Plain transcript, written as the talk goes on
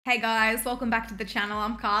Hey guys, welcome back to the channel.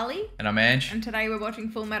 I'm Carly. And I'm Ange. And today we're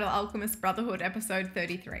watching Fullmetal Alchemist Brotherhood episode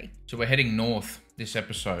 33. So we're heading north this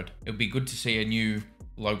episode. It'll be good to see a new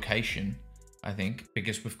location, I think,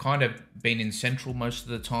 because we've kind of been in Central most of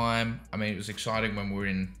the time. I mean, it was exciting when we were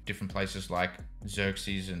in different places like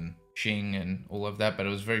Xerxes and Xing and all of that, but it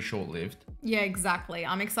was very short-lived. Yeah, exactly.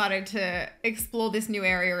 I'm excited to explore this new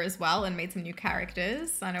area as well and meet some new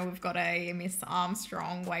characters. I know we've got a Miss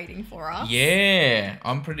Armstrong waiting for us. Yeah,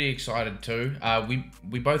 I'm pretty excited too.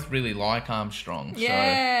 We both really like Armstrong.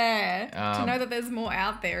 Yeah, to know that there's more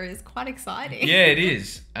out there is quite exciting. Yeah, it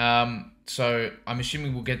is. So I'm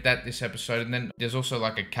assuming we'll get that this episode, and then there's also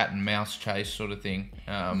like a cat and mouse chase sort of thing.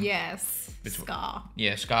 Yes, Scar.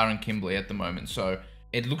 Yeah, Scar and Kimberly at the moment. So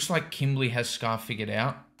it looks like Kimberly has Scar figured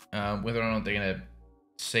out. Whether or not they're going to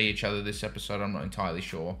see each other this episode, I'm not entirely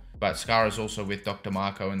sure. But Scar is also with Dr.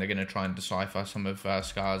 Marco, and they're going to try and decipher some of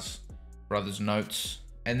Scar's brother's notes.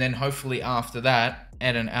 And then hopefully after that,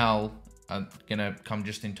 Ed and Al are going to come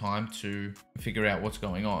just in time to figure out what's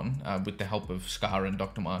going on with the help of Scar and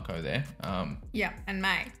Dr. Marco there. Yeah, and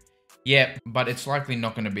May. Yeah, but it's likely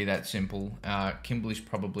not going to be that simple. Kimberly's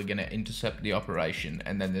probably going to intercept the operation,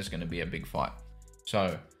 and then there's going to be a big fight.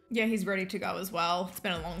 So yeah, he's ready to go as well. It's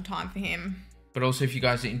been a long time for him. But also, if you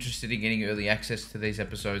guys are interested in getting early access to these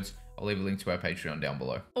episodes, I'll leave a link to our Patreon down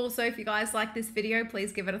below. Also, if you guys like this video,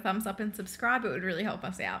 please give it a thumbs up and subscribe. It would really help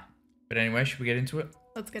us out. But anyway, should we get into it?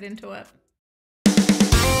 Let's get into it.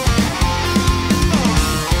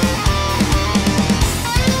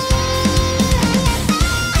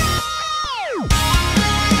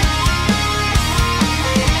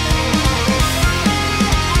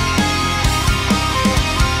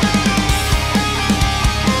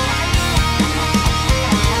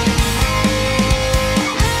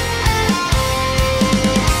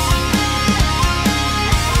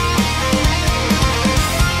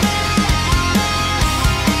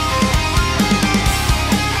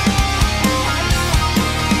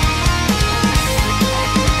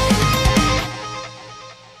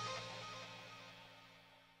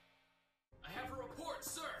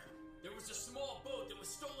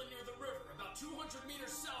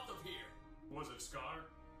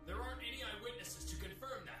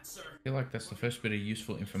 I feel like that's the first bit of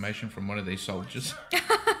useful information from one of these soldiers.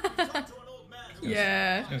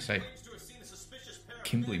 Yeah. I was going to say,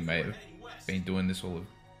 Kimberly may have been doing this all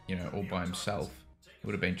by himself. It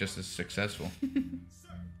would have been just as successful.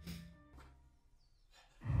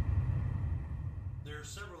 There are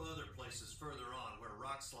several other places further on where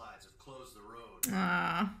rock slides have closed the road.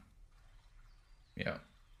 Yeah.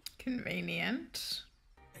 Convenient.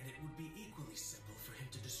 And it would be equally simple for him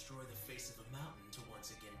to destroy the face of a mountain to once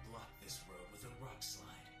again block this road with a rock slide.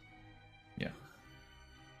 Yeah.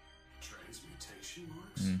 Transmutation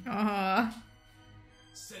marks?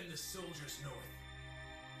 Send the soldiers north.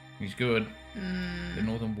 He's good. The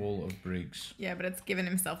northern wall of Briggs. Yeah, but it's given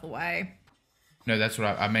himself away. No, that's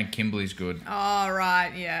what I meant. Kimberly's good. Oh,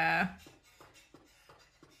 right, yeah.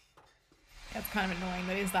 That's kind of annoying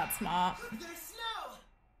that he's that smart. There's snow!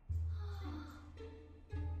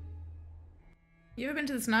 You ever been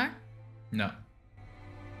to the snow? No.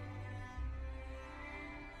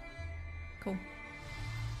 Cool.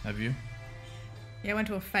 Have you? Yeah, I went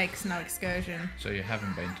to a fake snow excursion. So you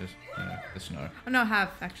haven't been to the snow? Oh, no, I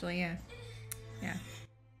have, actually, yeah. Yeah.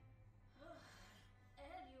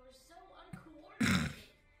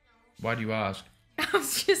 Why do you ask? I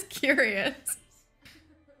was just curious.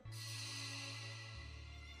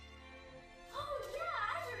 Oh yeah,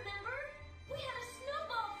 I remember. We had a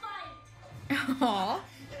snowball fight. Aww.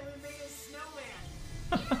 And we made a snowman.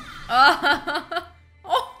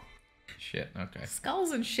 Oh. Shit, okay.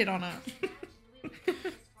 Skulls and shit on it.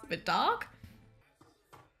 It's a bit dark.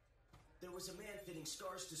 There was a man fitting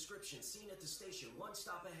Scar's description seen at the station one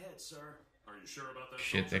stop ahead, sir. Are you sure about that?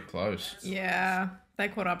 Shit, they're close. Yeah, they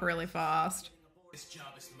caught up really fast. This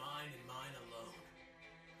job is mine and mine alone.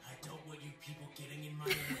 I don't want you people getting in my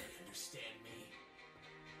way, understand me?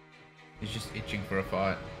 He's just itching for a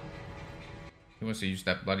fight. He wants to use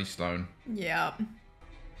that bloody stone. Yeah.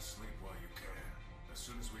 Sleep while you can. As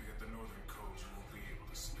soon as we hit the northern coast, you won't be able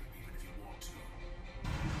to sleep even if you want to.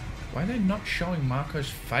 Why are they not showing Marco's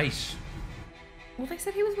face? Well, they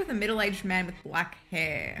said he was with a middle-aged man with black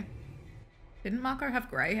hair. Didn't Marco have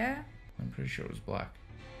grey hair? I'm pretty sure it was black.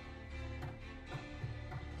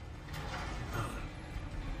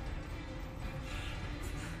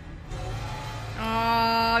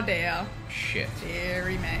 Oh dear. Shit.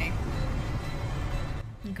 Deary me.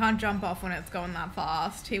 You can't jump off when it's going that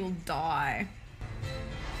fast. He will die.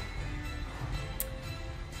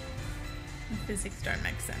 The physics don't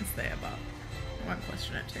make sense there, but I won't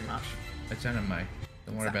question it too much. It's anime.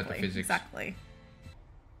 Don't worry about the physics. Exactly.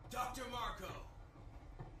 Dr. Marco,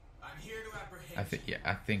 I'm here to apprehend.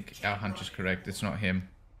 I think our hunch is correct. It's not him.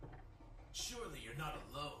 Surely you're not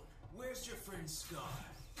alone. Where's your friend Scar?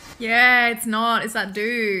 Yeah, it's not. It's that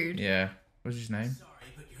dude. Yeah. What's his name? Sorry,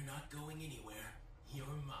 but you're not going anywhere. You're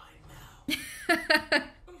mine now.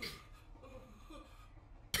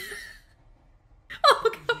 Oh,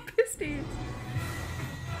 look how pissed he is.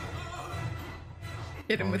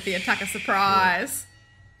 Hit him with the attack of surprise.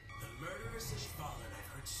 The murderous is fallen. I've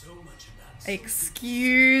heard so much about.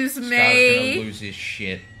 Excuse Scar's me. gonna lose his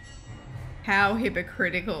shit. How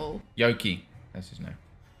hypocritical. Yoki. That's his name.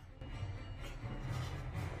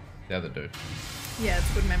 The other dude. Yeah,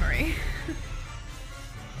 it's good memory.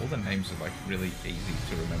 All the names are like really easy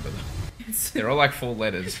to remember though. They're all like 4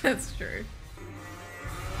 letters. That's true.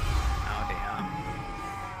 Oh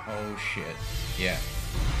dear. Oh shit. Yeah.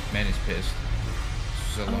 Man is pissed.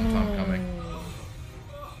 This is a long time coming.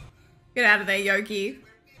 Get out of there, Yoki.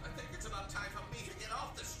 I think it's about time for me to get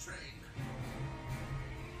off this train.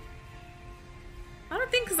 I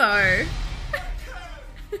don't think so.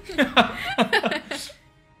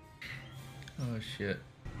 Oh shit.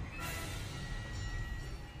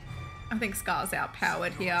 I think Scar's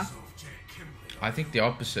outpowered here. I think the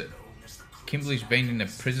opposite. Kimberly's been in a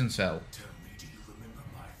prison cell.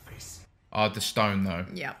 Oh, the stone though.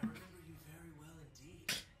 Yep. You very well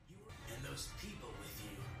indeed. And those people with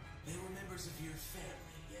you, they were members of your family,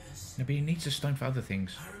 yes? No, but he needs a stone for other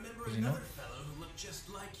things. I remember Does he another not? fellow who looked just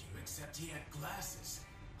like you, except he had glasses.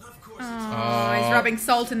 Of course, Oh, he's rubbing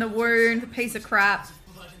salt in the wound. Piece of crap. it's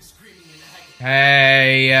blood and screaming in agony.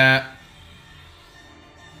 Hey, yeah.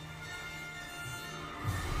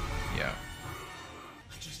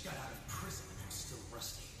 I just got out of prison and I'm still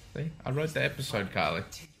rusty. See? I wrote the episode, Carly.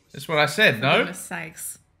 That's what I said, For no? goodness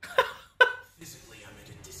sakes. Physically, I'm at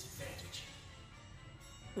a disadvantage.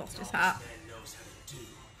 Lost his All hat. this man knows how to do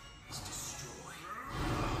is destroy.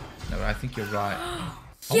 No, but I think you're right.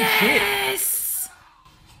 Oh, Yes!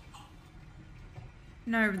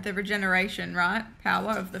 No, the regeneration, right?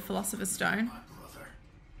 Power of the Philosopher's Stone.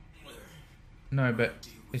 No, but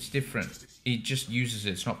it's different. He just uses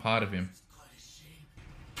it. It's not part of him.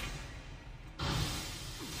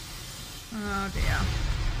 Oh dear.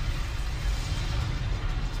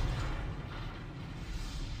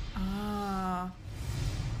 Ah.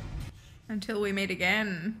 Until we meet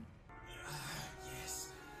again.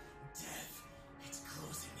 Yes, death. It's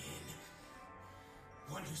closing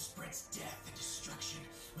in. One who spreads death and destruction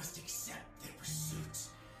must accept their pursuit.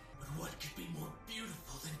 But what could be more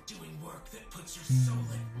beautiful than doing work that puts your soul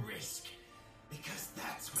at risk? Because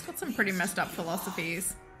that's what It's got some pretty messed up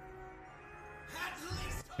philosophies. At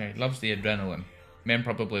least Yeah, he loves the adrenaline. Men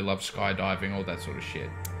probably love skydiving, all that sort of shit.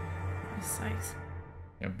 For sakes.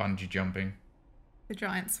 You know, bungee jumping. The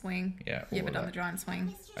giant swing. Yeah, You all ever of done that. the giant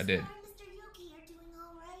swing? I did. Mr. Yuki are doing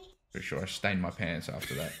all right. Pretty sure I stained my pants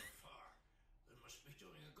after that. they must be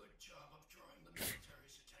doing a good job of drawing the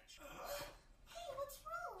military's attention. Hey, what's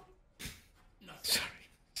wrong? Nothing.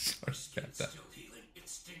 Sorry about that. Still healing. It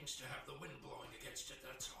stings to have the wind blowing against it,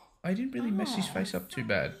 that's all. I didn't really mess his face up too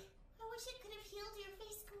bad. I wish it could have healed your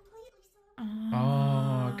face completely.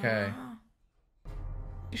 Oh, okay.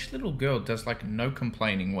 This little girl does like no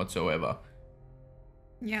complaining whatsoever.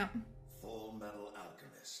 Yeah. Fullmetal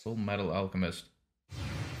Alchemist. Fullmetal Alchemist.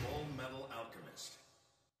 Fullmetal Alchemist.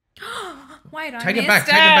 Wait, I Take it missed back,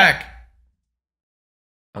 take it back.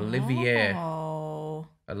 Olivier. Oh.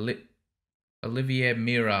 Olivier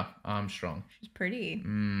Mira Armstrong. She's pretty.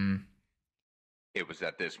 It was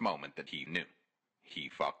at this moment that he knew. He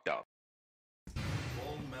fucked up.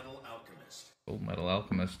 Fullmetal Alchemist. Fullmetal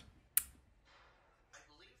Alchemist. I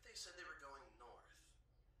believe they said they were going north.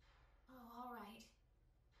 Oh, all right.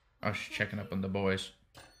 I was checking up on the boys.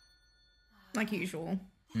 Like usual.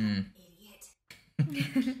 Idiot.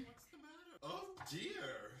 Oh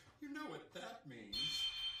dear. You know what that means.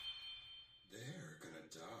 They're gonna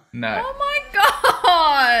die. No. Oh my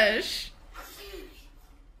gosh!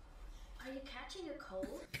 Are you catching a cold?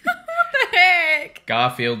 What the heck?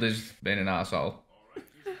 Garfield has been an asshole.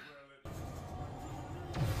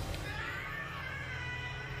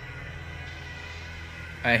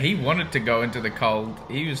 He wanted to go into the cold.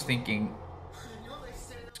 He was thinking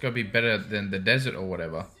it's gonna be better than the desert or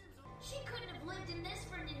whatever. She couldn't have lived in this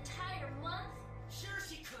for an entire month. Sure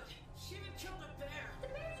she could. She even killed a bear. The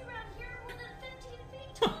bears around here are more than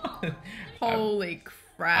 15 feet tall. Holy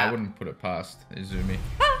crap. I wouldn't put it past Izumi.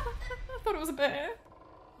 I thought it was a bear.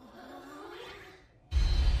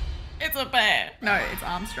 It's a bear. No, it's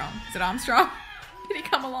Armstrong. Is it Armstrong? Did he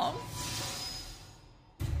come along?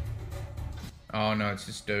 Oh no, it's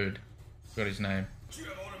this dude. Got his name. You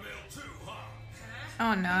have automail too, huh?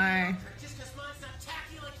 Oh no. Just 'cause mine's not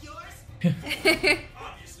tacky like yours?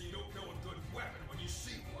 Obviously, you don't know a good weapon when you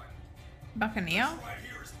see one. Buccaneer? Right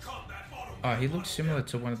here is combat automail. Oh, he looks similar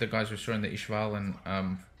to one of the guys we saw in the Ishval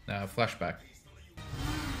and flashback.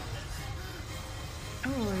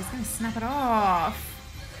 Oh, he's gonna snap it off.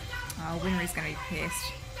 Oh, Winry's gonna be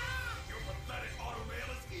pissed. Your pathetic automail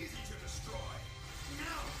is easy to destroy.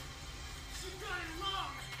 No! You got it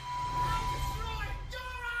wrong! I'll destroy your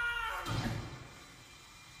arm!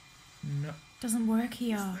 No. Doesn't work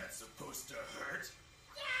here. That's supposed to hurt.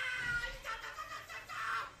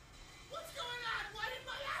 What's going on? Why did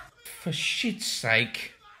my alchemy For shit's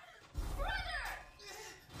sake.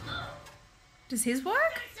 Does his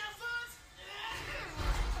work? cell phones?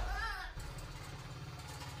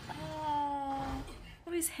 Oh,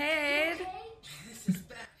 what his head? This is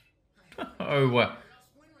bad. Oh,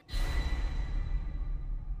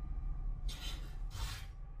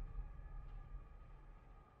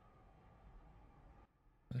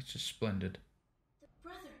 that's just splendid.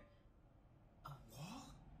 Brother,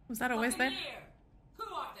 Was that always there?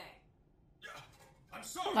 who are they? I'm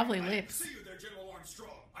sorry. Lovely I didn't lips. see you there, General Armstrong.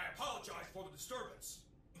 I apologize for the disturbance.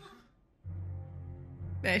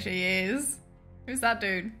 There she is. Who's that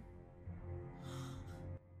dude?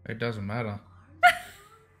 It doesn't matter. That's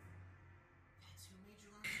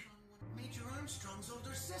who Major Armstrong's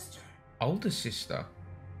older sister. Older sister.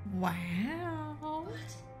 Wow.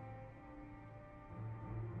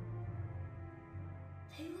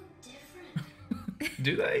 They look different.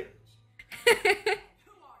 Do they?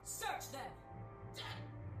 Search them.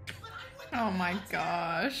 Oh my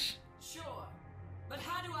gosh. Sure. But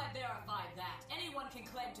how do I verify that? Anyone can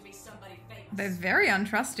claim to be somebody famous. They're very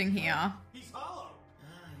untrusting here. He's hollow.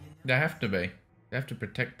 They have to be. They have to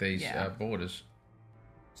protect these Yeah. borders.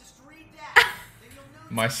 Just read that. Then you'll know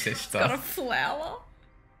My Got a sister. flower.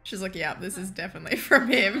 She's like, yeah, this is definitely from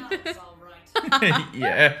him. That's all right.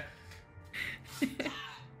 Yeah. Aren't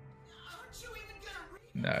you even gonna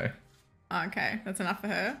read? No. Okay, that's enough for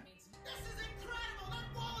her. This is incredible!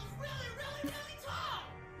 That wall is really tall!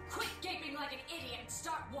 Quit gaping like an idiot and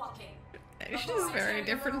start walking. She's very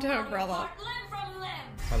different to her brother. Apart limb from limb.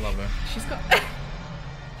 I love her. She's got.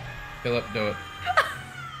 Philip, do it.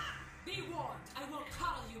 Be warned. I won't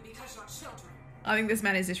coddle you because you're children. I think this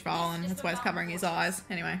man is Ishval, and that's why he's covering his eyes.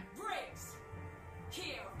 Anyway. Briggs.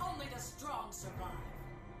 Here, only the strong survive.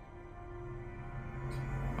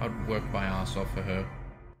 I'd work my ass off for her.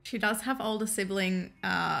 She does have older sibling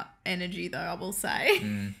energy, though, I will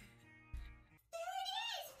say.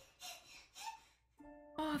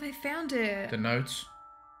 Oh, they found it. The notes.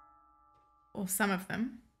 Or some of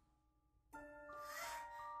them.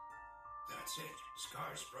 That's it.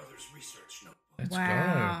 Scar's brother's research notebook. Let's go.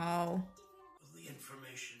 Wow. Will the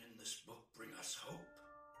information in this book bring us hope?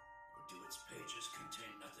 Or do its pages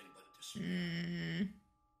contain nothing but despair?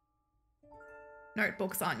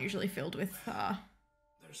 Notebooks aren't usually filled with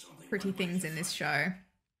There's only pretty one way things to in this find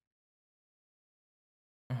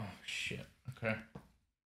show. Oh, shit. Okay.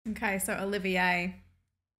 Okay, so Olivier.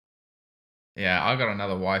 Yeah, I got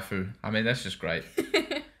another waifu. I mean, that's just great.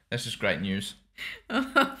 That's just great news.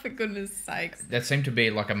 Oh, for goodness sakes. That seemed to be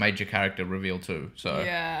like a major character reveal too. So I'm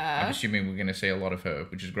Yeah. assuming we're going to see a lot of her,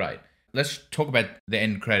 which is great. Let's talk about the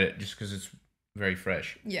end credit just because it's very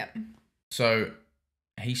fresh. Yep. So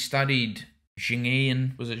he studied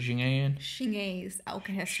Xingyian. Was it Xingyian? Xingyi's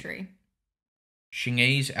alchemy.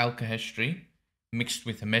 Xingyi's alchemy mixed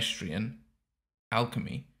with Hermestrian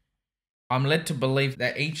alchemy. I'm led to believe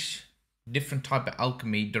that each different type of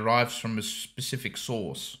alchemy derives from a specific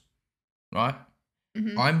source, right?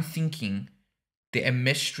 Mm-hmm. I'm thinking the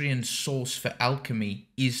Hermestrian source for alchemy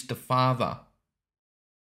is the father.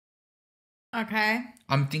 Okay.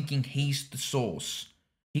 I'm thinking he's the source.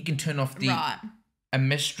 He can turn off the Right.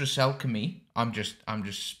 Amestris alchemy. I'm just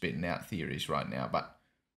spitting out theories right now, but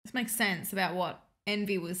This makes sense about what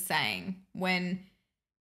Envy was saying when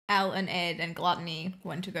Al and Ed and Gluttony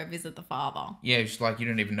went to go visit the father. yeah, it's like you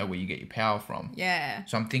don't even know where you get your power from. Yeah.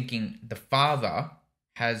 So I'm thinking the father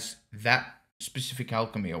has that specific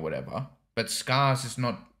alchemy or whatever, but Scar's is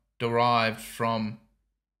not derived from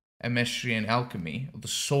Hermestrian alchemy, or the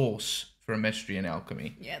source for Hermestrian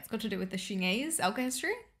alchemy. Yeah, it's got to do with the Xingyi's alchemy.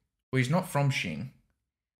 Well, he's not from Xing,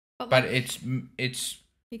 But but like, it's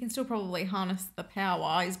he can still probably harness the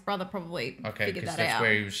power. His brother probably okay figured because that that's out.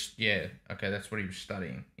 where he was. Yeah, okay, that's what he was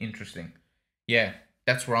studying. Interesting. Yeah,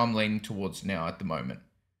 that's where I'm leaning towards now at the moment.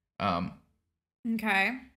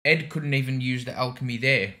 Okay. Ed couldn't even use the alchemy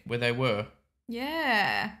there where they were.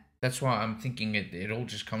 Yeah. That's why I'm thinking it all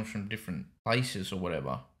just comes from different places or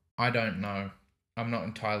whatever. I don't know. I'm not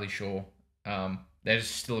entirely sure. There's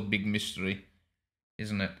still a big mystery,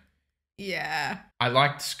 isn't it? Yeah. I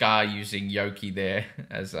liked Scar using Yoki there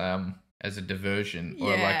as a diversion, or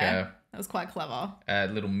like That was quite clever. a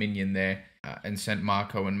little minion there, and sent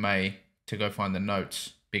Marco and May to go find the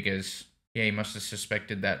notes because he must have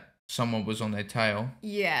suspected that someone was on their tail.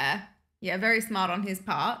 Yeah. Yeah, very smart on his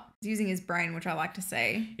part. He's using his brain, which I like to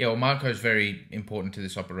see. Yeah, well, Marco's very important to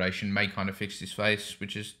this operation. May kind of fixed his face,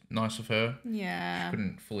 which is nice of her. Yeah. She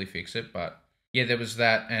couldn't fully fix it, but yeah, there was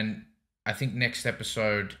that. And I think next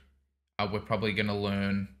episode, we're probably going to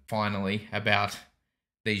learn finally about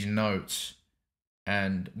these notes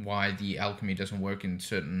and why the alchemy doesn't work in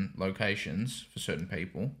certain locations for certain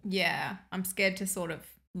people. Yeah. I'm scared to sort of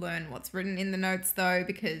learn what's written in the notes, though,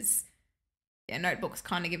 because notebooks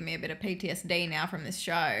kind of give me a bit of PTSD now from this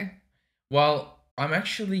show. Well, I'm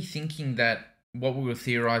actually thinking that what we were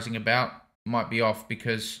theorizing about might be off,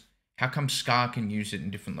 because how come Scar can use it in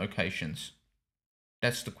different locations?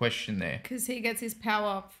 That's the question there. Because he gets his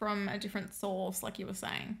power from a different source, like you were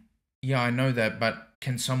saying. Yeah, I know that, but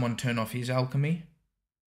can someone turn off his alchemy?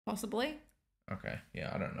 Possibly. Okay, yeah,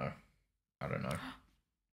 I don't know.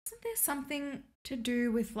 Isn't there something to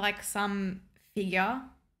do with like some figure?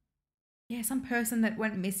 Yeah, some person that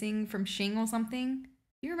went missing from Xing or something.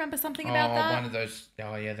 Do you remember something about that? One of those,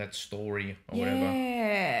 that story or whatever.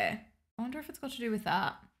 Yeah. I wonder if it's got to do with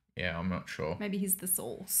that. Yeah, I'm not sure. Maybe he's the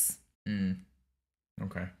source.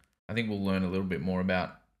 Okay. I think we'll learn a little bit more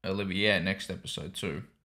about Olivia next episode too.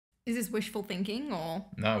 Is this wishful thinking or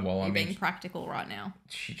No, well, are you being practical right now?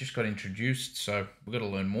 She just got introduced, so we've got to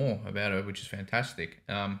learn more about her, which is fantastic.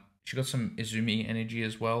 She got some Izumi energy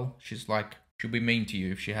as well. She's like, she'll be mean to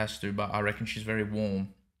you if she has to, but I reckon she's very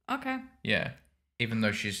warm. Okay. Yeah, even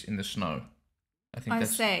though she's in the snow. I think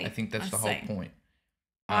that's the whole point.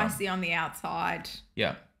 Icy on the outside.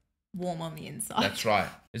 Yeah. Warm on the inside. That's right.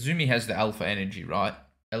 Izumi has the alpha energy, right?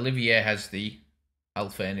 Olivia has the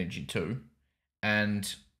alpha energy too.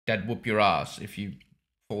 And that'd whoop your ass if you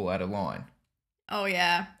fall out of line. Oh,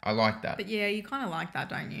 yeah. I like that. But yeah, you kind of like that,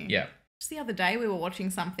 don't you? Yeah. Just the other day we were watching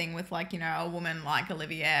something with like, a woman like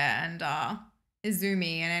Olivia and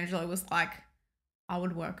Izumi, and Angela was like, I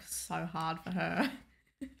would work so hard for her.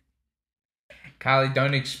 Carly,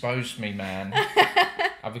 don't expose me, man.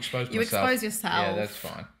 I've exposed myself. You expose yourself. Yeah, that's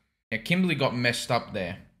fine. Yeah, Kimberly got messed up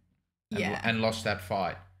there. Yeah. And lost that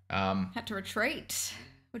fight. Had to retreat,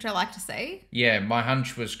 which I like to see. Yeah, my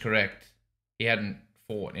hunch was correct. He hadn't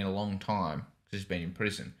fought in a long time because he's been in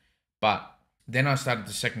prison. But then I started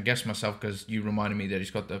to second guess myself because you reminded me that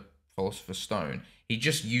he's got the Philosopher's Stone. He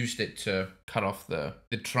just used it to cut off the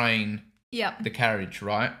train, Yep. the carriage,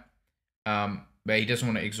 right? But he doesn't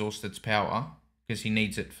want to exhaust its power because he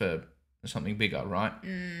needs it for something bigger, right?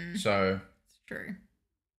 So, It's true.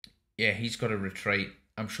 yeah, he's got to retreat.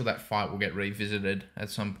 I'm sure that fight will get revisited at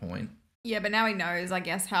some point. Yeah, but now he knows, I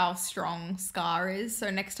guess, how strong Scar is.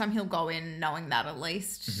 So next time he'll go in knowing that at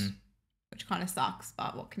least, which kind of sucks,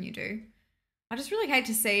 but what can you do? I just really hate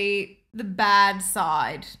to see the bad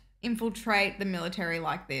side infiltrate the military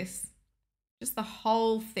like this. Just the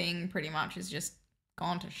whole thing pretty much is just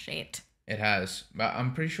gone to shit. It has. But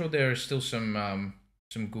I'm pretty sure there are still some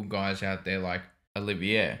good guys out there like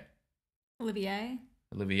Olivier. Olivier?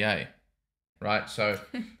 Right? So,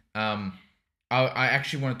 I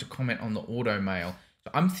actually wanted to comment on the auto mail.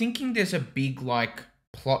 So I'm thinking there's a big, like,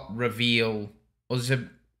 plot reveal, or there's a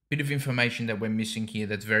bit of information that we're missing here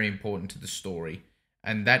that's very important to the story.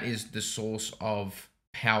 And that is the source of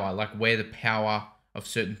power, like where the power of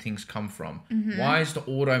certain things come from. Why is the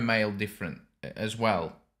auto mail different as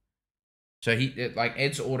well? So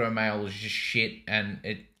Ed's auto mail is just shit, and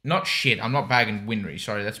not shit, I'm not bagging Winry,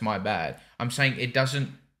 sorry, that's my bad. I'm saying it doesn't,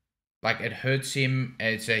 like, it hurts him,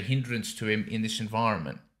 it's a hindrance to him in this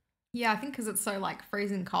environment. Yeah, I think because it's so, like,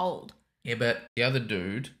 freezing cold. Yeah, but the other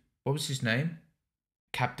dude, what was his name?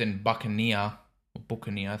 Captain Buccaneer, or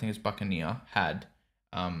Buccaneer, I think it's Buccaneer, had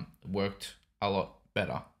worked a lot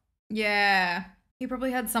better. Yeah. He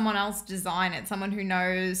probably had someone else design it, someone who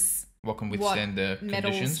knows What can withstand the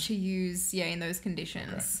metals conditions. to use, in those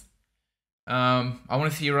conditions. Okay. I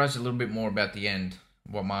want to theorize a little bit more about the end,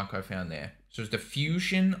 what Marco found there. So it's the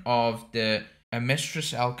fusion of the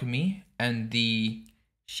Amestris alchemy and the...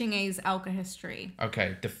 Shinge's alchemy.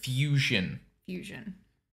 Okay, the fusion. Fusion.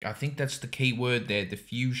 I think that's the key word there, the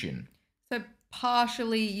fusion. So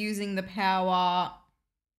partially using the power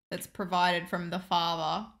that's provided from the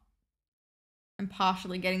father and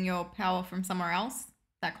partially getting your power from somewhere else?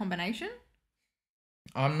 That combination?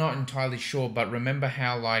 I'm not entirely sure, but remember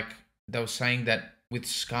how, like, they were saying that with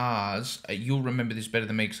scars, you'll remember this better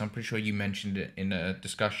than me because I'm pretty sure you mentioned it in a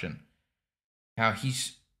discussion. how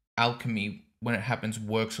his alchemy, when it happens,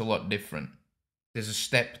 works a lot different. There's a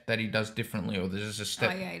step that he does differently, or there's a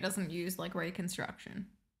step. Oh yeah, he doesn't use like reconstruction.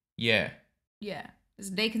 Yeah. Yeah.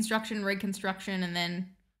 There's deconstruction, reconstruction, and then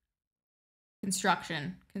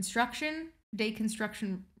construction. Construction,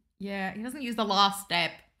 deconstruction. Yeah, he doesn't use the last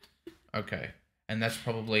step. Okay. And that's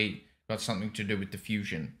probably got something to do with the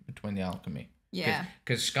fusion between the alchemy. Yeah.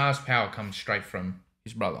 Because Scar's power comes straight from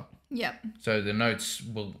his brother. Yep. So the notes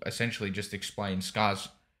will essentially just explain Scar's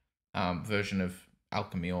version of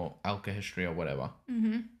alchemy or alchemy or whatever.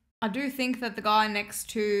 Mm-hmm. I do think that the guy next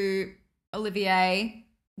to Olivier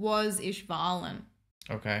was Ishvalan.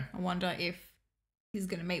 Okay. I wonder if he's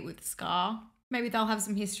going to meet with Scar. Maybe they'll have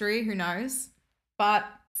some history, who knows? But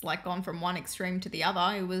it's like gone from one extreme to the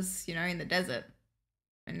other. He was, you know, in the desert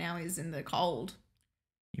and now he's in the cold.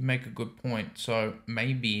 You make a good point. So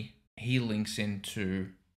maybe he links into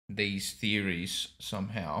these theories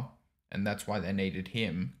somehow, and that's why they needed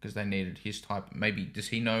him, because they needed his type. Maybe, does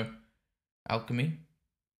he know alchemy?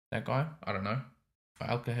 That guy? I don't know. For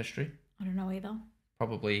alchemy? I don't know either.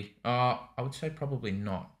 Probably. I would say probably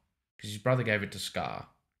not, because his brother gave it to Scar,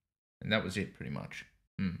 and that was it pretty much.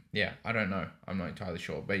 Yeah, I don't know. I'm not entirely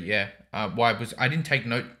sure, but yeah. Why was I didn't take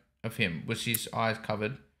note of him? Was his eyes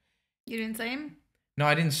covered? You didn't see him? No,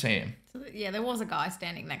 I didn't see him. So, yeah, there was a guy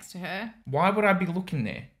standing next to her. Why would I be looking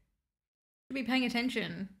there? To be paying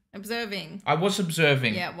attention, observing. I was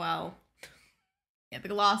observing. Yeah, well, yeah, the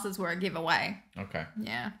glasses were a giveaway. Okay.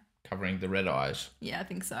 Yeah. Covering the red eyes. Yeah, I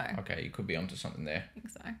think so. Okay, you could be onto something there. I think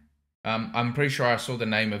so. I'm pretty sure I saw the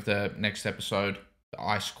name of the next episode, the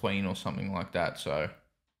Ice Queen or something like that. So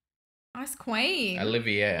Ice Queen.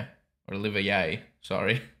 Olivier.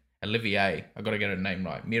 Sorry, Olivier. I got to get her name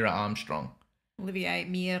right. Mira Armstrong. Olivier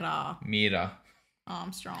Mira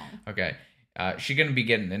Armstrong. Okay. She's going to be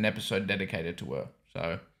getting an episode dedicated to her.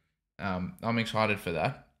 So I'm excited for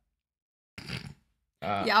that.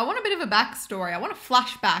 Yeah, I want a bit of a backstory. I want a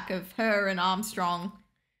flashback of her and Armstrong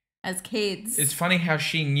as kids. It's funny how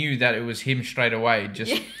she knew that it was him straight away.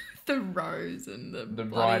 Just the rose and the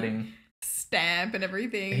writing stamp and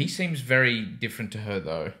everything. He seems very different to her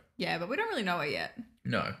though. Yeah, but we don't really know her yet.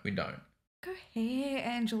 No, we don't. Go here,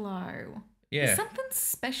 Angelo. Yeah. There's something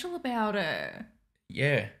special about her.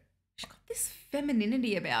 Yeah. She's got this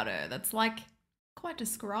femininity about her that's like quite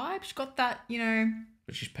described. She's got that, you know,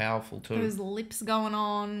 but she's powerful too. Those lips going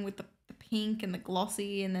on with the pink and the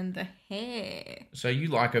glossy and then the hair. So you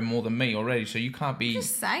like her more than me already, so you can't be...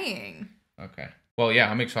 Just saying. Okay. Well,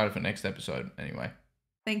 yeah, I'm excited for next episode anyway.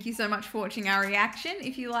 Thank you so much for watching our reaction.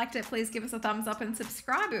 If you liked it, please give us a thumbs up and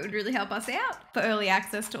subscribe. It would really help us out. For early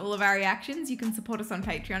access to all of our reactions, you can support us on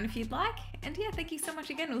Patreon if you'd like. And yeah, thank you so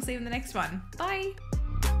much again. We'll see you in the next one. Bye.